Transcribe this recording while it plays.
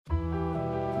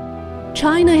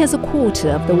China has a quarter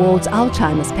of the world's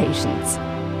Alzheimer's patients.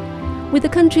 With the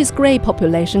country's grey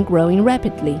population growing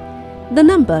rapidly, the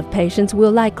number of patients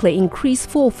will likely increase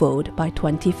fourfold by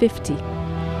 2050.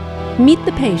 Meet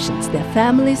the patients, their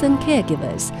families and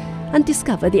caregivers, and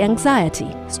discover the anxiety,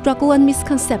 struggle and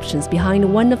misconceptions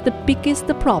behind one of the biggest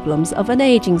problems of an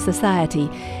aging society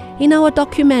in our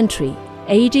documentary,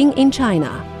 Aging in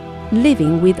China,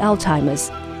 Living with Alzheimer's,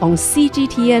 on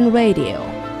CGTN Radio.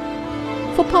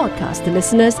 For podcast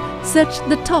listeners, search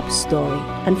The Top Story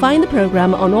and find the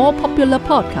program on all popular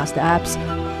podcast apps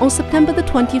on September the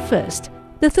 21st,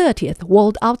 the 30th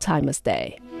World Alzheimer's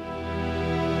Day.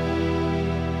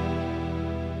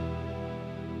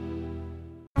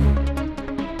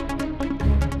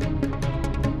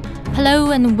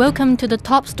 Hello and welcome to The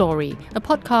Top Story, a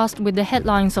podcast with the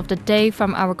headlines of the day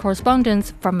from our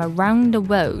correspondents from around the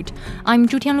world. I'm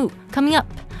Zhu Tianlu. Coming up,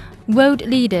 world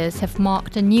leaders have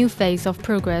marked a new phase of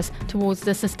progress towards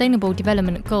the Sustainable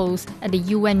Development Goals at the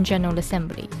UN General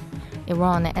Assembly.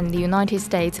 Iran and the United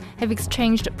States have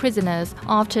exchanged prisoners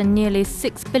after nearly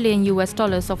 $6 billion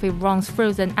of Iran's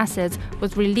frozen assets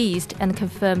was released and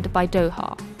confirmed by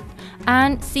Doha.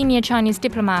 And senior Chinese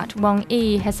diplomat Wang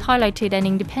Yi has highlighted an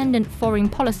independent foreign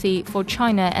policy for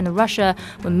China and Russia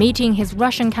when meeting his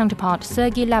Russian counterpart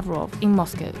Sergei Lavrov in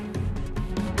Moscow.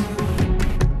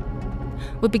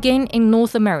 We begin in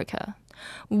North America.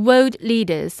 World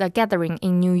leaders are gathering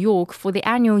in New York for the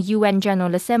annual UN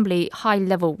General Assembly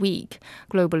High-Level Week.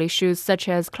 Global issues such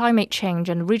as climate change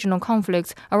and regional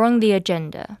conflicts are on the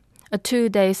agenda. A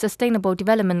two-day Sustainable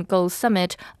Development Goals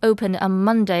Summit opened on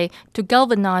Monday to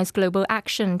galvanize global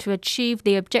action to achieve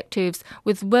the objectives,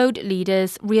 with world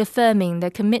leaders reaffirming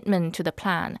their commitment to the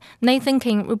plan. Nathan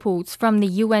King reports from the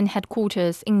UN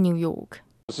headquarters in New York.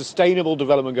 Sustainable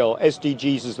Development Goal,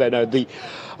 SDGs as they're known, the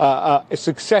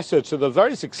successor to the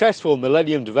very successful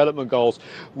Millennium Development Goals,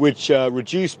 which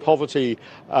reduced poverty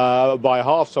by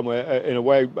half somewhere, in a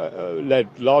way led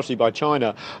largely by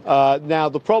China. Now,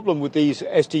 the problem with these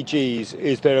SDGs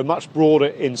is they're much broader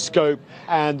in scope,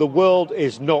 and the world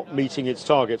is not meeting its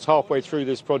targets. Halfway through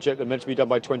this project, they're meant to be done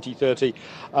by 2030.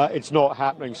 It's not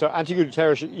happening. So Antonio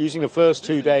Guterres using the first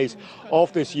 2 days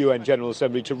of this UN General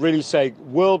Assembly to really say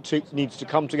world needs to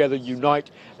come together, unite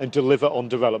and deliver on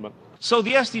development. So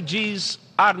the SDGs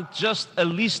aren't just a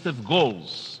list of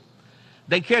goals.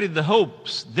 They carry the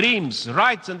hopes, dreams,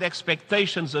 rights and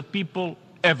expectations of people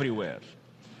everywhere.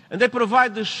 And they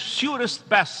provide the surest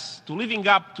path to living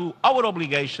up to our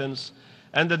obligations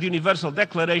under the Universal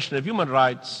Declaration of Human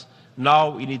Rights,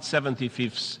 now in its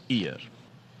 75th year.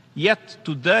 Yet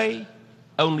today,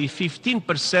 only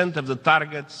 15% of the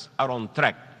targets are on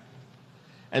track,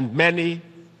 and many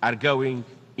are going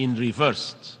in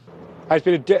reverse. It's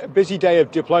been a busy day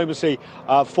of diplomacy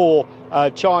for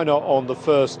China on the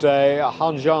first day.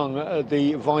 Han Zhang,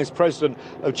 the Vice President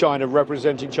of China,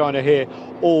 representing China here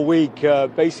all week,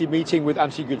 basically meeting with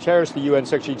Antonio Guterres, the UN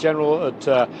Secretary General,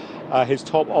 at his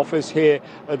top office here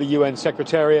at the UN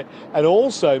Secretariat, and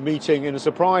also meeting in a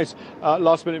surprise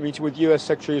last-minute meeting with US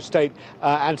Secretary of State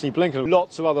Antony Blinken.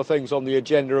 Lots of other things on the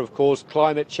agenda, of course.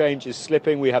 Climate change is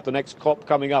slipping. We have the next COP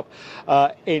coming up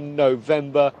in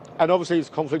November. And obviously, it's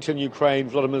conflict in Ukraine.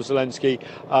 Volodymyr Zelensky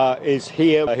is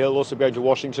here. He'll also be going to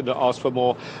Washington to ask for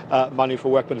more money for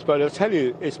weapons. But I'll tell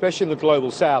you, especially in the global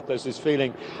south, there's this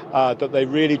feeling that they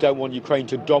really don't want Ukraine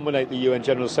to dominate the UN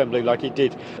General Assembly like it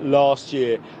did last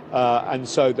year. And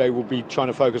so they will be trying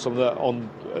to focus on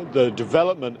the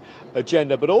development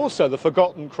agenda, but also the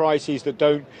forgotten crises that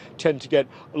don't tend to get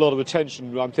a lot of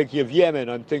attention. I'm thinking of Yemen.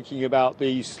 I'm thinking about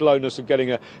the slowness of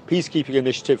getting a peacekeeping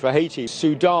initiative for Haiti.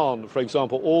 Sudan, for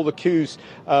example, all the coups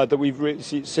that we've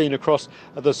seen across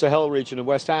the Sahel region and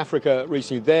West Africa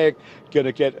recently, they're going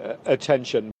to get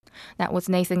attention. That was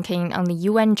Nathan King on the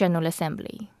UN General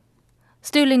Assembly.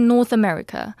 Still in North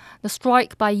America, the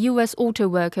strike by U.S. auto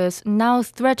workers now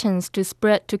threatens to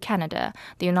spread to Canada.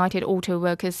 The United Auto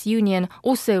Workers Union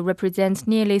also represents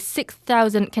nearly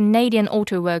 6,000 Canadian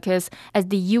auto workers as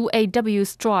the UAW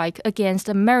strike against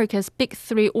America's big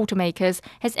three automakers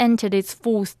has entered its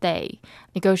fourth day.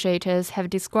 Negotiators have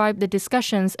described the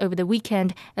discussions over the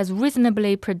weekend as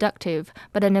reasonably productive,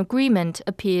 but an agreement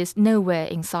appears nowhere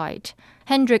in sight.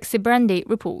 Hendrik Sibrandi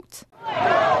reports.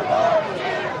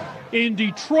 In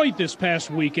Detroit this past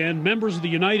weekend, members of the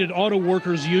United Auto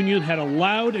Workers Union had a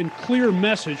loud and clear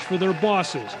message for their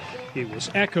bosses. It was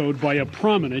echoed by a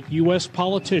prominent U.S.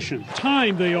 politician.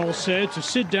 Time, they all said, to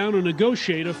sit down and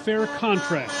negotiate a fair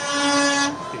contract.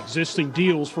 Existing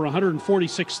deals for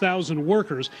 146,000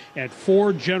 workers at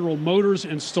Ford, General Motors,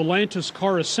 and Stellantis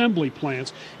car assembly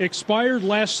plants expired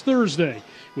last Thursday.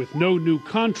 With no new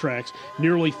contracts,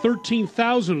 nearly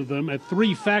 13,000 of them at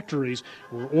 3 factories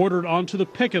were ordered onto the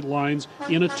picket lines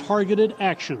in a targeted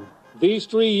action. These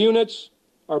 3 units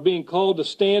are being called to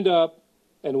stand up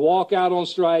and walk out on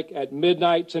strike at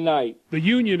midnight tonight. The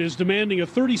union is demanding a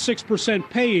 36%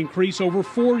 pay increase over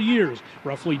 4 years,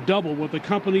 roughly double what the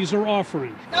companies are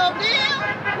offering. No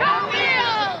deal! No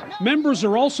deal! Members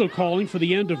are also calling for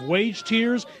the end of wage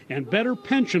tiers and better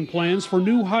pension plans for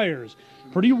new hires.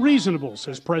 Pretty reasonable,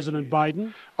 says President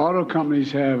Biden. Auto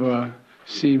companies have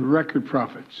seen record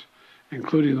profits,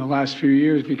 including the last few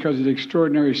years, because of the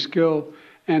extraordinary skill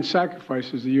and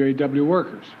sacrifices of the UAW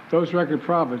workers. Those record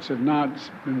profits have not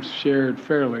been shared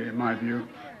fairly, in my view,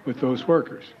 with those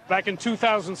workers. Back in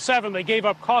 2007, they gave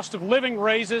up cost of living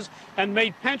raises and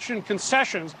made pension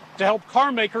concessions to help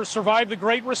car makers survive the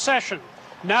Great Recession.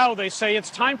 Now they say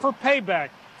it's time for payback,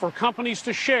 for companies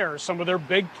to share some of their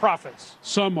big profits.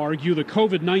 Some argue the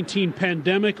COVID-19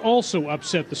 pandemic also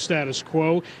upset the status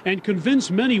quo and convinced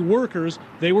many workers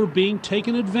they were being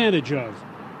taken advantage of.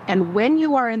 And when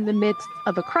you are in the midst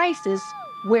of a crisis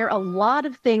where a lot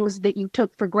of things that you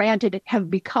took for granted have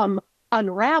become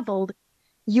unraveled,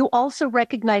 you also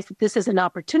recognize that this is an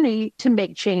opportunity to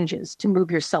make changes, to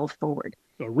move yourself forward.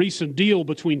 A recent deal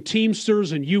between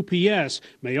Teamsters and UPS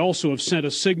may also have sent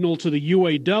a signal to the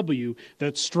UAW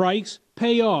that strikes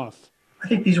pay off. I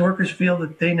think these workers feel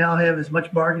that they now have as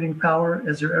much bargaining power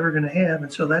as they're ever going to have,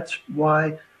 and so that's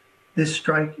why this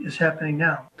strike is happening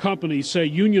now. Companies say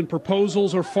union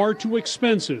proposals are far too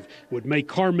expensive, would make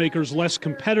car makers less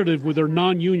competitive with their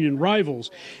non-union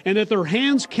rivals, and that their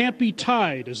hands can't be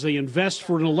tied as they invest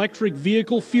for an electric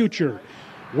vehicle future.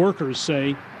 Workers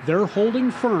say they're holding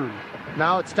firm.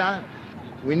 Now it's time.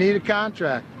 We need a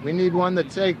contract. We need one that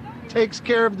takes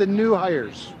care of the new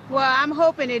hires. Well, I'm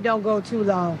hoping it don't go too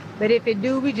long. But if it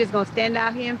do, we just gonna stand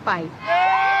out here and fight.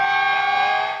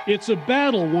 It's a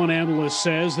battle, one analyst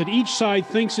says, that each side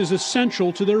thinks is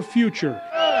essential to their future.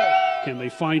 Can they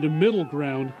find a middle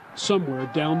ground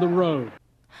somewhere down the road?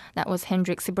 That was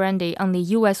Hendrik Siebrandi on the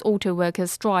U.S. auto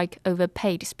workers' strike over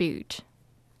pay dispute.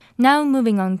 Now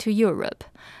moving on to Europe.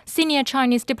 Senior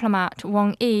Chinese diplomat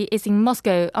Wang Yi is in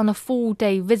Moscow on a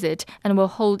 4-day visit and will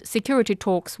hold security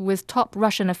talks with top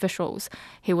Russian officials.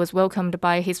 He was welcomed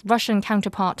by his Russian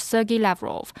counterpart Sergei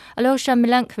Lavrov. Alyosha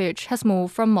Milankovich has more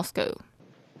from Moscow.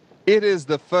 It is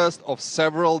the first of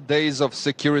several days of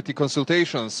security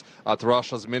consultations at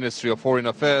Russia's Ministry of Foreign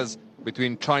Affairs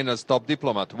between China's top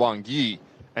diplomat Wang Yi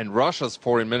and Russia's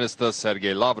Foreign Minister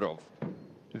Sergei Lavrov.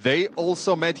 They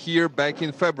also met here back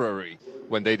in February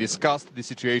when they discussed the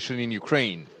situation in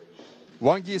Ukraine.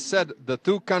 Wang Yi said the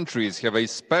 2 countries have a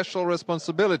special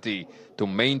responsibility to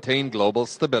maintain global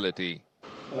stability.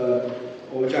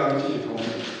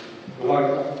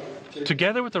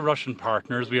 Together with the Russian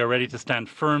partners, we are ready to stand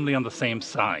firmly on the same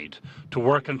side, to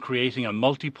work on creating a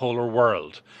multipolar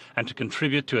world and to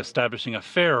contribute to establishing a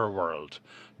fairer world.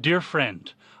 Dear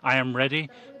friend, I am ready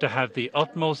to have the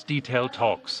utmost detailed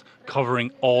talks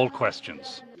covering all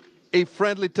questions. A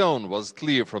friendly tone was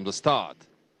clear from the start,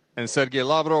 and Sergei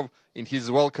Lavrov, in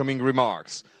his welcoming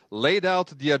remarks, laid out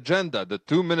the agenda the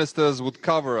 2 ministers would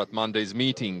cover at Monday's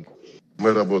meeting.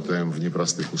 We're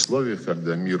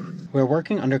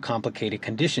working under complicated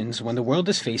conditions when the world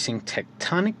is facing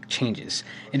tectonic changes.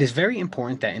 It is very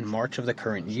important that in March of the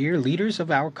current year, leaders of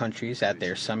our countries at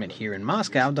their summit here in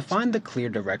Moscow define the clear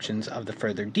directions of the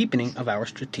further deepening of our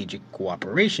strategic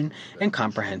cooperation and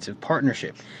comprehensive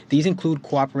partnership. These include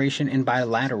cooperation in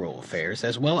bilateral affairs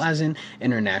as well as in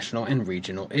international and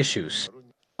regional issues.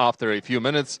 After a few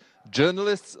minutes,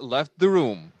 journalists left the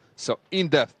room so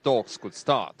in-depth talks could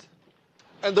start.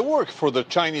 And the work for the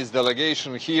Chinese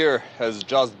delegation here has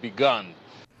just begun.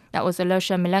 That was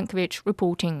Alyosha Milankovich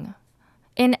reporting.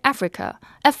 In Africa,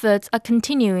 efforts are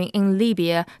continuing in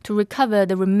Libya to recover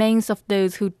the remains of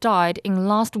those who died in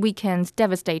last weekend's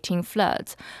devastating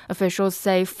floods. Officials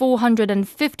say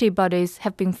 450 bodies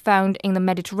have been found in the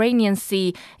Mediterranean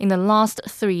Sea in the last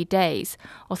 3 days.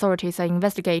 Authorities are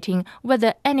investigating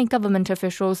whether any government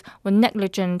officials were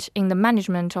negligent in the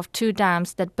management of 2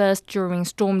 dams that burst during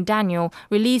Storm Daniel,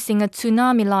 releasing a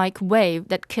tsunami-like wave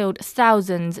that killed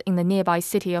thousands in the nearby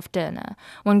city of Derna.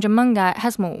 Wang Yi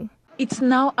has more. It's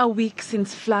now a week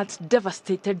since floods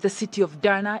devastated the city of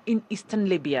Derna in eastern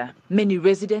Libya. Many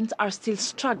residents are still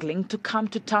struggling to come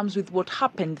to terms with what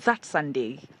happened that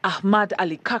Sunday. Ahmad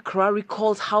Ali Kakra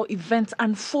recalls how events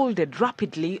unfolded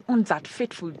rapidly on that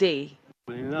fateful day.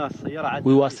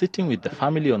 We were sitting with the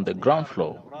family on the ground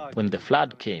floor when the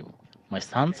flood came. My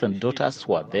sons and daughters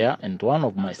were there, and one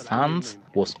of my sons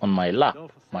was on my lap.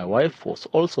 My wife was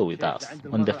also with us.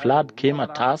 When the flood came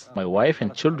at us, my wife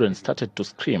and children started to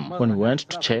scream. When we went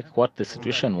to check what the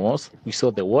situation was, we saw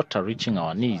the water reaching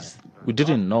our knees. We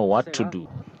didn't know what to do.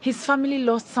 His family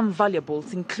lost some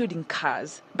valuables, including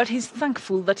cars, but he's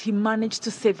thankful that he managed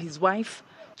to save his wife,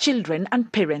 children and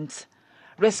parents.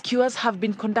 Rescuers have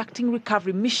been conducting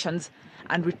recovery missions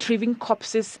and retrieving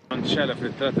corpses.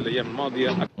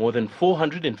 More than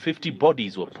 450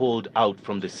 bodies were pulled out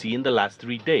from the sea in the last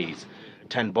 3 days.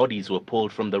 10 bodies were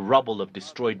pulled from the rubble of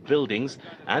destroyed buildings,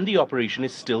 and the operation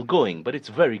is still going, but it's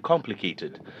very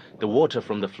complicated. The water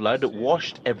from the flood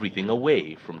washed everything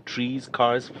away, from trees,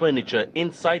 cars, furniture,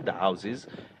 inside the houses,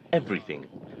 everything.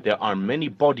 There are many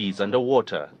bodies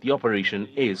underwater. The operation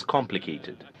is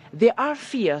complicated. There are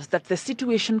fears that the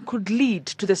situation could lead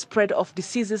to the spread of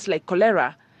diseases like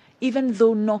cholera, even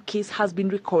though no case has been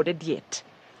recorded yet.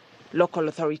 Local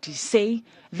authorities say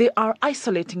they are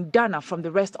isolating Dana from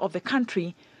the rest of the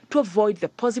country to avoid the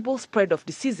possible spread of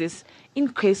diseases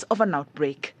in case of an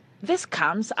outbreak. This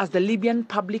comes as the Libyan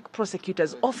Public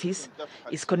Prosecutor's Office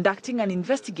is conducting an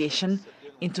investigation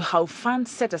into how funds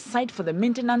set aside for the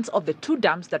maintenance of the 2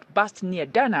 dams that burst near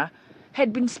Dana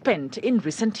had been spent in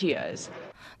recent years.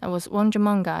 That was Wang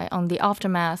Yi on the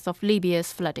aftermath of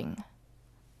Libya's flooding.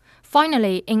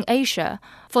 Finally, in Asia,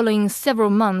 following several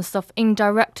months of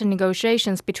indirect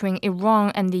negotiations between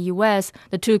Iran and the US,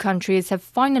 the two countries have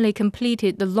finally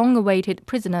completed the long-awaited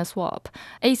prisoner swap.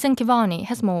 Asen Kivani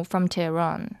has more from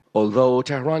Tehran. Although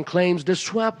Tehran claims the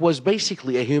swap was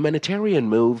basically a humanitarian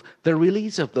move, the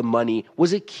release of the money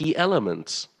was a key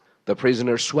element. The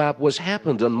prisoner swap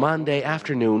happened on Monday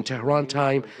afternoon, Tehran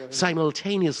time,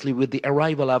 simultaneously with the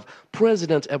arrival of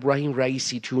President Ebrahim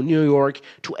Raisi to New York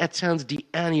to attend the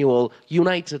annual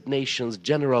United Nations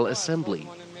General Assembly.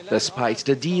 Despite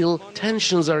the deal,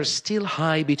 tensions are still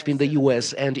high between the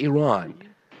US and Iran.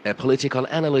 A political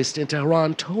analyst in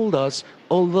Tehran told us,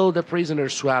 although the prisoner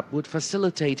swap would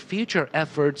facilitate future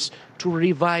efforts to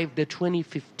revive the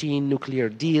 2015 nuclear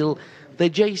deal, the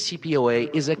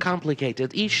JCPOA is a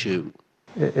complicated issue.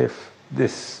 If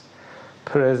this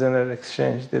prisoner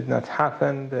exchange did not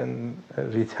happen, then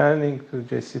returning to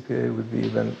JCPOA would be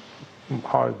even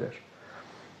harder.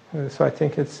 So I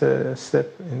think it's a step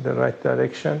in the right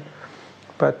direction,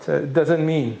 but it doesn't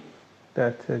mean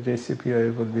that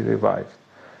JCPOA will be revived.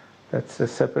 That's a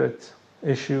separate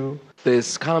issue.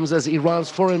 This comes as Iran's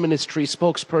foreign ministry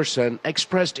spokesperson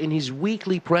expressed in his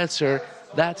weekly presser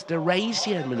that the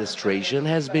Raisi administration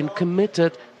has been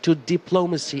committed to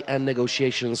diplomacy and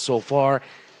negotiations so far,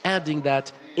 adding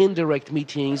that indirect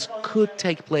meetings could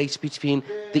take place between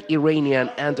the Iranian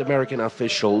and American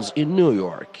officials in New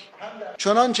York.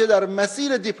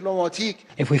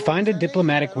 If we find a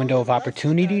diplomatic window of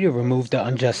opportunity to remove the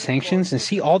unjust sanctions and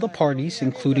see all the parties,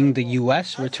 including the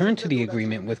U.S., return to the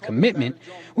agreement with commitment,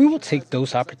 we will take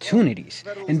those opportunities,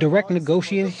 and direct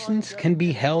negotiations can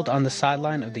be held on the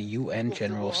sideline of the UN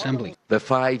General Assembly. The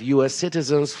 5 U.S.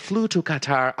 citizens flew to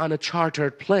Qatar on a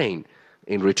chartered plane.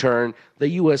 In return, the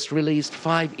U.S. released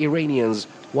 5 Iranians,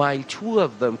 while 2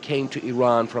 of them came to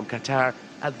Iran from Qatar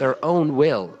at their own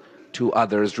will. 2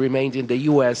 others remained in the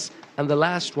U.S., and the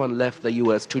last one left the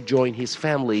U.S. to join his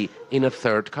family in a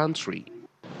 3rd country.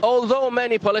 Although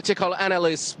many political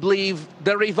analysts believe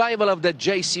the revival of the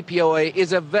JCPOA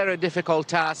is a very difficult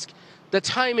task, the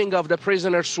timing of the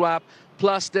prisoner swap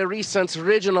plus the recent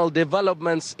regional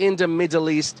developments in the Middle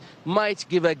East might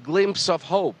give a glimpse of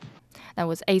hope. That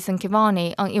was Asen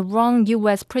Kivani on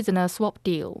Iran-US prisoner swap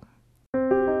deal.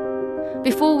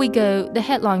 Before we go, the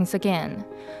headlines again.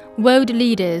 World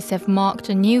leaders have marked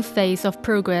a new phase of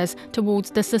progress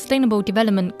towards the Sustainable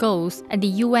Development Goals at the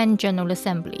UN General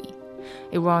Assembly.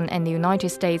 Iran and the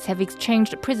United States have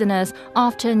exchanged prisoners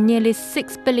after nearly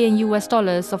 $6 billion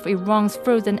of Iran's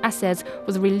frozen assets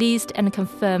was released and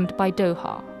confirmed by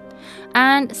Doha.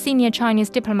 And senior Chinese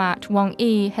diplomat Wang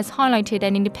Yi has highlighted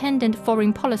an independent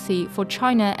foreign policy for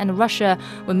China and Russia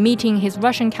when meeting his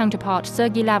Russian counterpart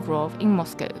Sergei Lavrov in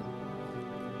Moscow.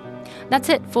 That's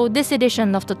it for this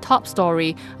edition of The Top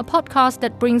Story, a podcast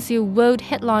that brings you world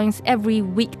headlines every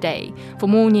weekday. For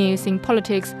more news in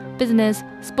politics, business,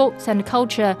 sports and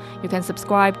culture, you can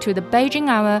subscribe to The Beijing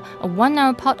Hour, a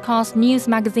 1-hour podcast news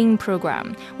magazine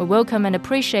program. We welcome and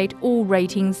appreciate all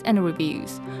ratings and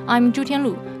reviews. I'm Zhu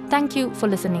Tianlu. Thank you for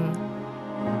listening.